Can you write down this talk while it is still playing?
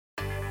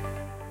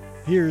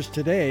Here's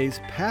today's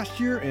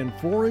Pasture and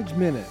Forage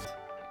Minute.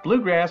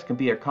 Bluegrass can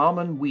be a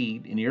common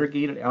weed in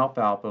irrigated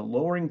alfalfa,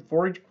 lowering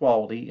forage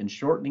quality and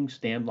shortening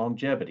stand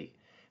longevity.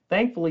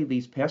 Thankfully,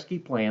 these pesky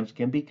plants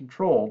can be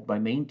controlled by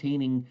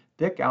maintaining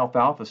thick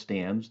alfalfa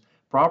stands,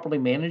 properly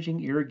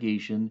managing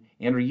irrigation,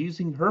 and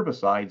using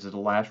herbicides as a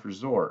last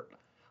resort.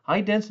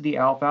 High-density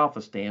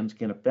alfalfa stands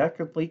can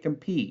effectively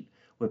compete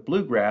with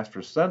bluegrass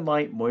for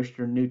sunlight,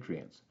 moisture, and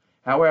nutrients.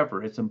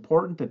 However, it's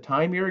important to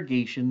time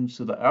irrigation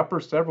so the upper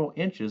several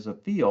inches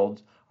of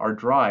fields are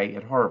dry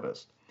at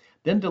harvest.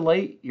 Then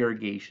delay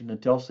irrigation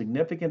until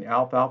significant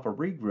alfalfa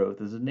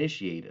regrowth is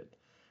initiated.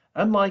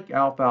 Unlike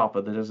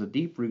alfalfa that has a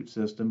deep root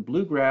system,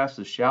 bluegrass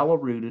is shallow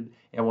rooted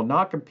and will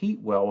not compete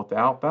well with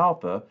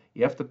alfalfa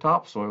if the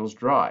topsoil is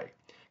dry.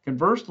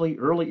 Conversely,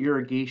 early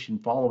irrigation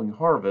following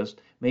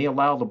harvest may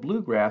allow the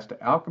bluegrass to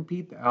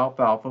outcompete the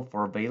alfalfa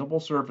for available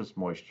surface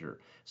moisture,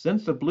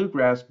 since the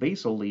bluegrass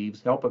basal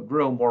leaves help it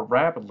grow more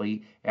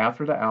rapidly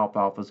after the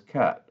alfalfa is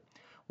cut.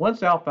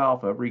 Once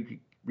alfalfa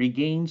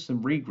regains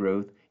some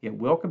regrowth, it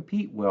will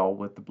compete well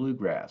with the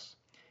bluegrass.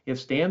 If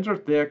stands are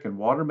thick and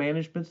water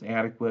management is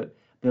adequate,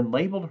 then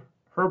labeled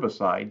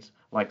herbicides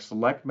like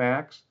Select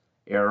Max,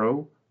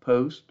 Arrow,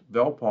 Post,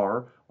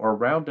 Velpar, or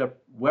Roundup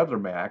Weather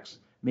Max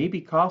may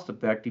be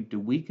cost-effective to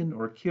weaken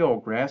or kill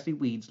grassy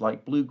weeds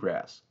like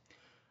bluegrass.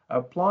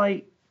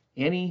 Apply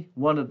any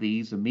one of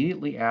these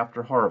immediately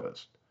after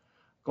harvest.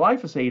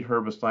 Glyphosate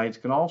herbicides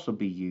can also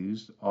be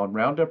used on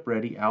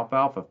Roundup-ready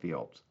alfalfa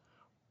fields.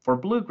 For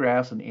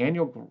bluegrass and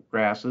annual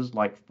grasses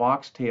like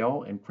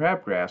foxtail and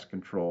crabgrass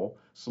control,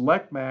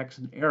 Select Max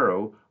and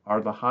Arrow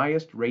are the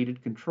highest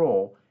rated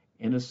control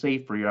and is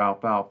safe for your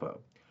alfalfa.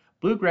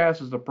 Bluegrass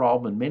is a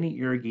problem in many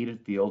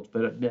irrigated fields,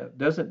 but it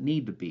doesn't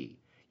need to be.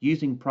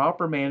 Using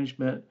proper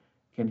management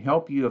can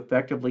help you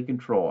effectively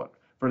control it.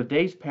 For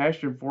today's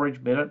Pasture and Forage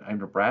Minute, I'm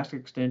Nebraska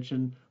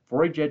Extension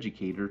Forage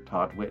Educator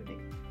Todd Whitney.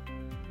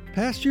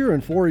 Pasture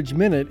and Forage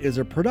Minute is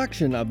a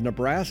production of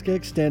Nebraska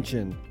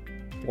Extension.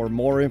 For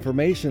more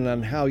information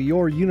on how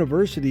your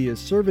university is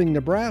serving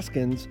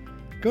Nebraskans,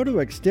 go to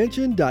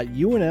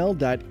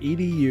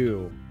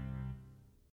extension.unl.edu.